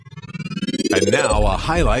And now a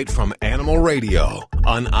highlight from Animal Radio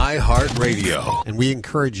on iHeartRadio. And we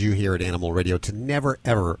encourage you here at Animal Radio to never,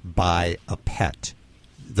 ever buy a pet.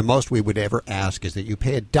 The most we would ever ask is that you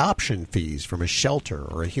pay adoption fees from a shelter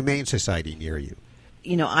or a humane society near you.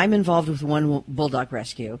 You know, I'm involved with one bulldog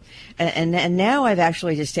rescue, and now I've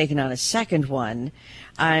actually just taken on a second one.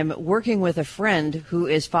 I'm working with a friend who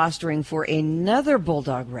is fostering for another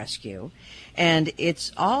bulldog rescue, and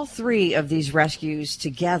it's all three of these rescues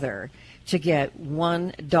together to get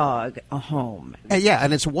one dog a home.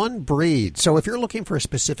 And it's one breed. So if you're looking for a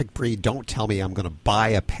specific breed, don't tell me I'm going to buy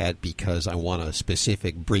a pet because I want a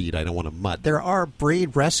specific breed. I don't want a mutt. There are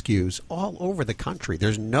breed rescues all over the country.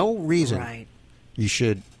 There's no reason you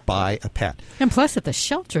should buy a pet. And plus at the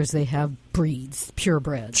shelters they have breeds,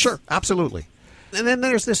 purebreds. Sure, absolutely. And then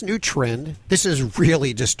there's this new trend. This is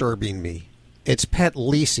really disturbing me. It's pet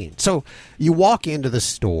leasing. So you walk into the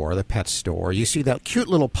store, the pet store, you see that cute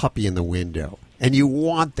little puppy in the window, and you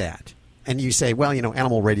want that. And you say, well, you know,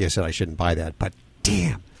 Animal Radio said I shouldn't buy that, but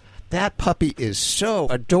damn, that puppy is so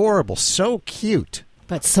adorable, so cute.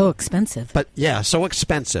 But so expensive. But yeah, so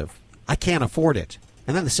expensive. I can't afford it.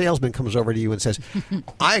 And then the salesman comes over to you and says,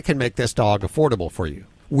 I can make this dog affordable for you.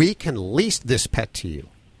 We can lease this pet to you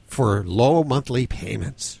for low monthly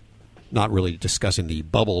payments. Not really discussing the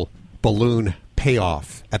balloon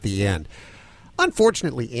payoff at the end.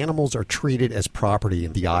 Unfortunately, animals are treated as property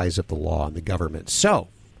in the eyes of the law and the government. So,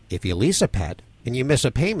 if you lease a pet and you miss a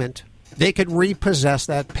payment, they could repossess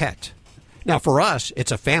that pet. Now, for us,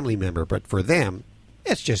 it's a family member, but for them,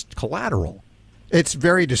 it's just collateral. It's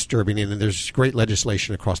very disturbing, and there's great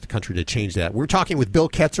legislation across the country to change that. We're talking with Bill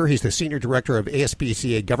Ketzer. He's the Senior Director of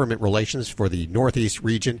ASPCA Government Relations for the Northeast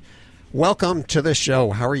region. Welcome to the show.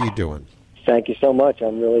 How are you doing? Thank you so much.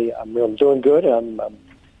 I'm doing good. I'm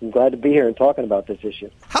glad to be here and talking about this issue.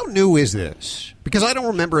 How new is this? Because I don't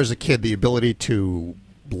remember as a kid the ability to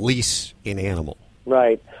lease an animal.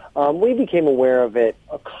 Right. We became aware of it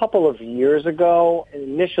a couple of years ago.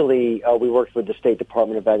 Initially, we worked with the State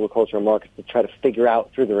Department of Agriculture and Markets to try to figure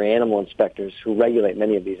out through their animal inspectors who regulate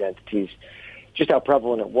many of these entities just how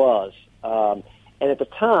prevalent it was. And at the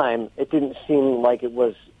time, it didn't seem like it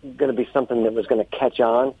was going to be something that was going to catch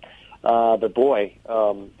on. But boy,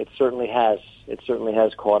 it certainly has. It certainly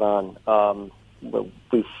has caught on.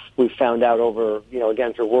 We found out over,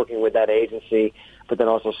 again, through working with that agency, but then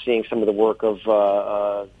also seeing some of the work of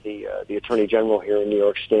the Attorney General here in New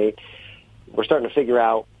York State. We're starting to figure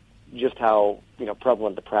out just how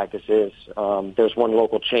prevalent the practice is. There's one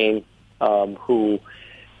local chain who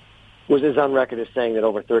is on record as saying that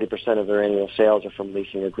over 30% of their annual sales are from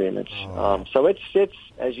leasing agreements. So it's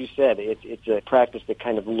as you said, it's a practice that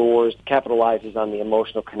kind of capitalizes on the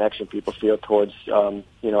emotional connection people feel towards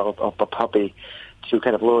a puppy, to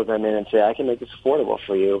kind of lure them in and say, I can make this affordable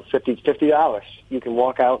for you, $50. You can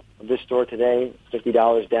walk out of this store today,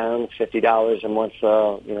 $50 down, $50 a month,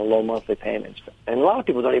 low monthly payments. And a lot of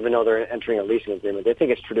people don't even know they're entering a leasing agreement. They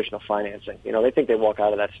think it's traditional financing. They think they walk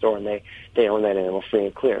out of that store and they own that animal free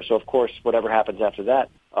and clear. So, of course, whatever happens after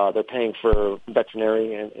that, they're paying for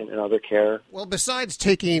veterinary and other care. Well, besides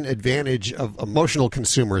taking advantage of emotional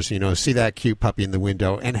consumers, see that cute puppy in the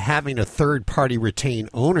window, and having a third party retain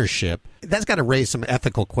ownership, that's got to raise some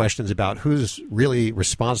ethical questions about who's really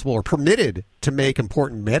responsible or permitted to make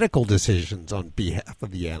important medical decisions on behalf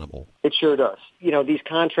of the animal. It sure does. These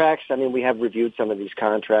contracts, we have reviewed some of these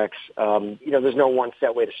contracts. There's no one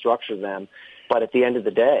set way to structure them. But at the end of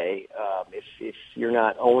the day, if you're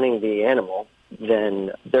not owning the animal,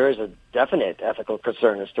 then there is a definite ethical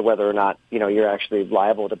concern as to whether or not, you're actually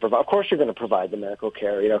liable to provide. Of course, you're going to provide the medical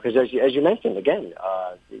care, because as you mentioned, again,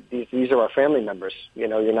 these are our family members.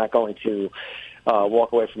 You're not going to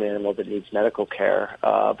walk away from an animal that needs medical care.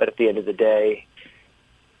 But at the end of the day,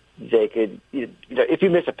 they could, if you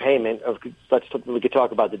miss a payment, we could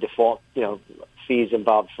talk about the default, fees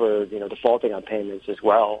involved for, defaulting on payments as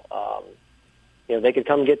well. They could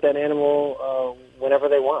come get that animal whenever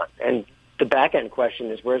they want. And the back-end question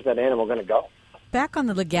is, where's that animal going to go? Back on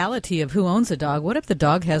the legality of who owns a dog, what if the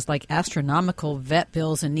dog has astronomical vet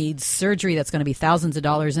bills and needs surgery that's going to be thousands of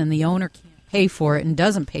dollars and the owner can't pay for it and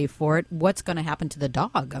doesn't pay for it? What's going to happen to the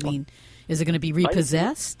dog? Is it going to be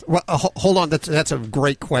repossessed? Well, hold on. That's a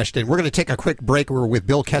great question. We're going to take a quick break. We're with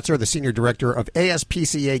Bill Ketzer, the Senior Director of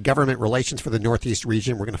ASPCA Government Relations for the Northeast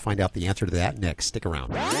region. We're going to find out the answer to that next. Stick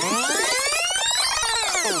around.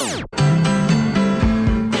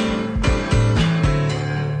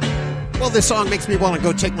 Well, this song makes me want to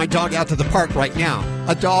go take my dog out to the park right now.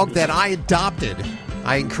 A dog that I adopted.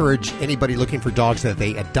 I encourage anybody looking for dogs that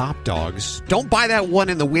they adopt dogs. Don't buy that one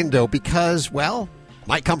in the window because, well,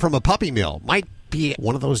 might come from a puppy mill. Might be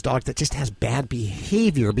one of those dogs that just has bad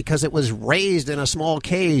behavior because it was raised in a small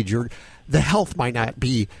cage, or the health might not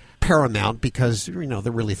be paramount because,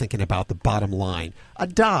 they're really thinking about the bottom line.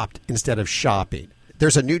 Adopt instead of shopping.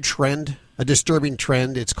 There's a new trend, a disturbing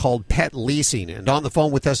trend. It's called pet leasing. And on the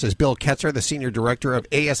phone with us is Bill Ketzer, the Senior Director of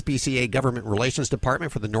ASPCA Government Relations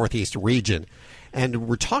Department for the Northeast region. And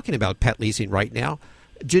we're talking about pet leasing right now.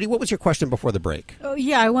 Judy, what was your question before the break? Oh,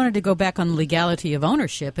 yeah, I wanted to go back on the legality of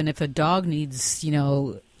ownership. And if a dog needs,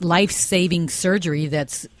 life-saving surgery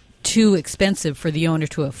that's too expensive for the owner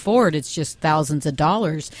to afford, it's just thousands of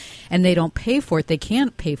dollars, and they don't pay for it, they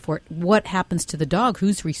can't pay for it, what happens to the dog?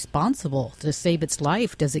 Who's responsible to save its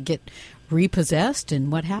life? Does it get repossessed,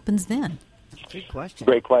 and what happens then? Good question.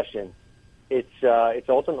 Great question. It's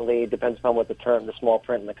ultimately depends upon what the small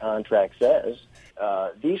print in the contract says.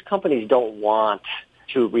 These companies don't want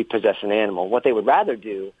to repossess an animal. What they would rather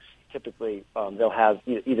do, typically, they'll have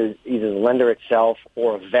either the lender itself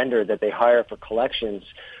or a vendor that they hire for collections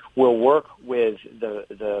will work with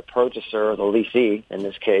the purchaser or the leasee, in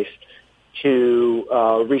this case, to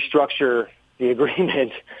restructure the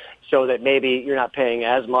agreement so that maybe you're not paying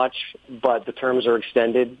as much, but the terms are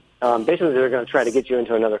extended. Basically, they're going to try to get you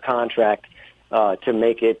into another contract to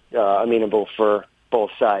make it amenable for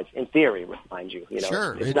both sides. In theory, mind you,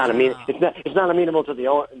 Sure. It's not amenable to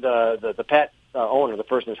the pet owner, the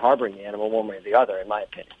person who's harboring the animal, one way or the other, in my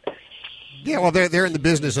opinion. Yeah, well, they're in the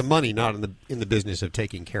business of money, not in the business of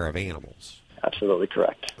taking care of animals. Absolutely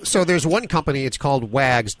correct. So there's one company, it's called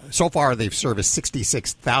WAGS. So far, they've serviced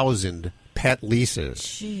 66,000 pet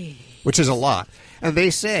leases, which is a lot. And they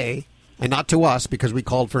say, and not to us because we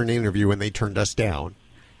called for an interview and they turned us down,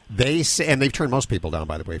 they say, and they've turned most people down,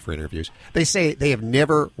 by the way, for interviews, they say they have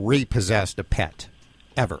never repossessed a pet,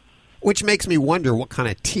 ever, which makes me wonder what kind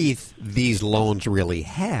of teeth these loans really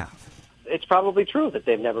have. It's probably true that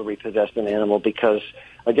they've never repossessed an animal because,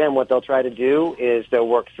 again, what they'll try to do is they'll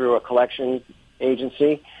work through a collection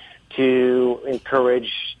agency to encourage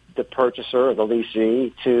the purchaser or the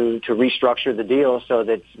leasee to restructure the deal so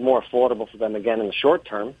that it's more affordable for them, again, in the short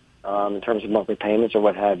term, in terms of monthly payments or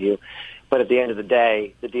what have you. But at the end of the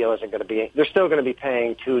day, the deal isn't going to be, they're still going to be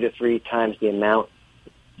paying 2 to 3 times the amount,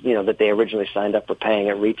 that they originally signed up for paying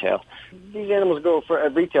at retail. These animals go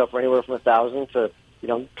at retail for anywhere from $1,000 to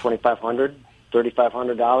 $2,500,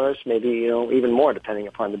 $3,500, maybe, even more depending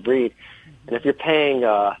upon the breed. And if you're paying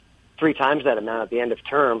 3 times that amount at the end of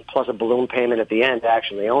term, plus a balloon payment at the end to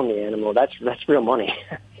actually own the animal, that's real money.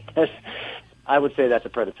 I would say that's a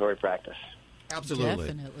predatory practice. Absolutely.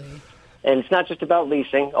 Definitely. And it's not just about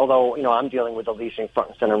leasing, although, I'm dealing with the leasing front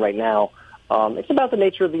and center right now. It's about the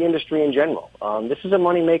nature of the industry in general. This is a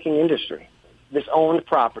money-making industry. This owned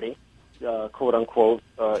property, quote unquote,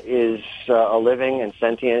 is a living and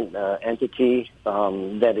sentient entity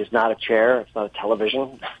that is not a chair, it's not a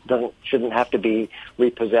television, shouldn't have to be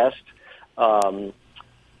repossessed, and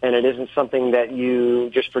it isn't something that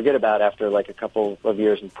you just forget about after like a couple of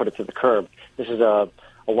years and put it to the curb. This is a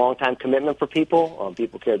long-time commitment for people.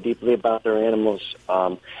 People care deeply about their animals.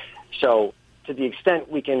 So to the extent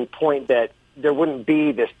we can point that there wouldn't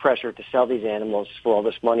be this pressure to sell these animals for all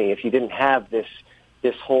this money if you didn't have this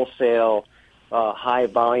wholesale,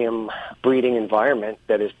 high-volume breeding environment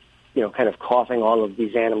that is, kind of coughing all of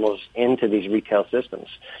these animals into these retail systems.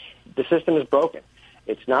 The system is broken.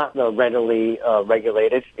 It's not readily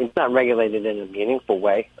regulated. It's not regulated in a meaningful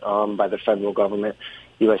way by the federal government,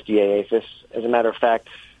 USDA APHIS. As a matter of fact,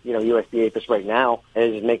 USDA APHIS right now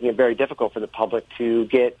is making it very difficult for the public to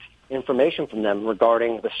get information from them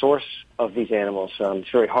regarding the source of these animals. It's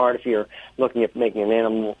very hard if you're looking at making an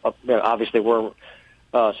animal. Obviously, we're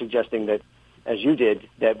suggesting that, as you did,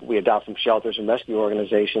 that we adopt from shelters and rescue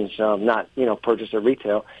organizations, not purchase at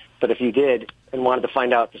retail. But if you did and wanted to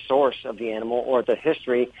find out the source of the animal or the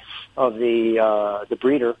history of the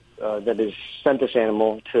breeder that has sent this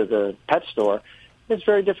animal to the pet store, it's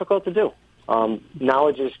very difficult to do.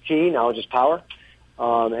 Knowledge is key. Knowledge is power.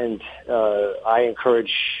 And I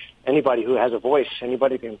encourage anybody who has a voice,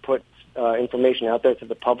 anybody who can put information out there to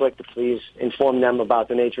the public to please inform them about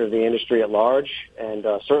the nature of the industry at large and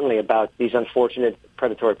certainly about these unfortunate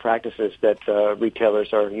predatory practices that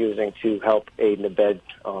retailers are using to help aid and abet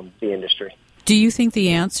the industry. Do you think the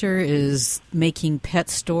answer is making pet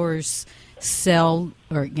stores sell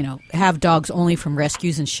or, have dogs only from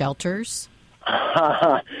rescues and shelters?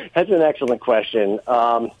 That's an excellent question.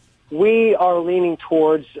 We are leaning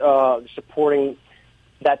towards supporting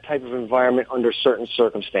that type of environment under certain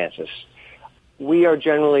circumstances. We are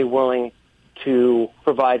generally willing to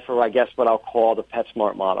provide for, I guess, what I'll call the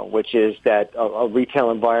PetSmart model, which is that a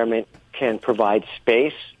retail environment can provide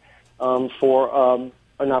space for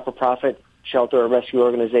a not-for-profit shelter or rescue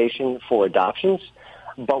organization for adoptions,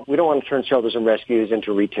 but we don't want to turn shelters and rescues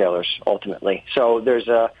into retailers ultimately. So there's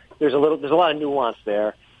a lot of nuance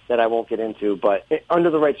there that I won't get into, but under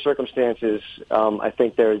the right circumstances, I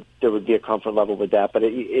think there would be a comfort level with that, but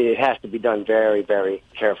it has to be done very, very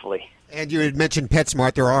carefully. And you had mentioned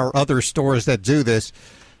PetSmart. There are other stores that do this,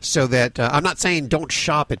 so that I'm not saying don't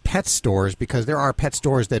shop at pet stores, because there are pet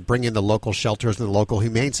stores that bring in the local shelters and the local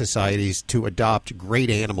humane societies to adopt great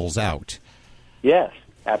animals out. Yes,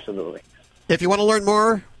 absolutely. If you want to learn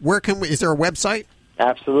more, is there a website?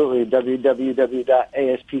 Absolutely, www.aspca.org.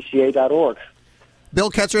 Bill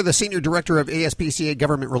Ketzer, the Senior Director of ASPCA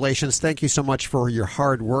Government Relations, thank you so much for your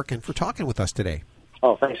hard work and for talking with us today.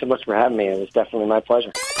 Oh, thanks so much for having me. It was definitely my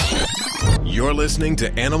pleasure. You're listening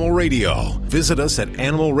to Animal Radio. Visit us at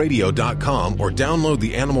animalradio.com or download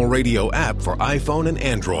the Animal Radio app for iPhone and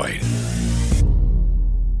Android.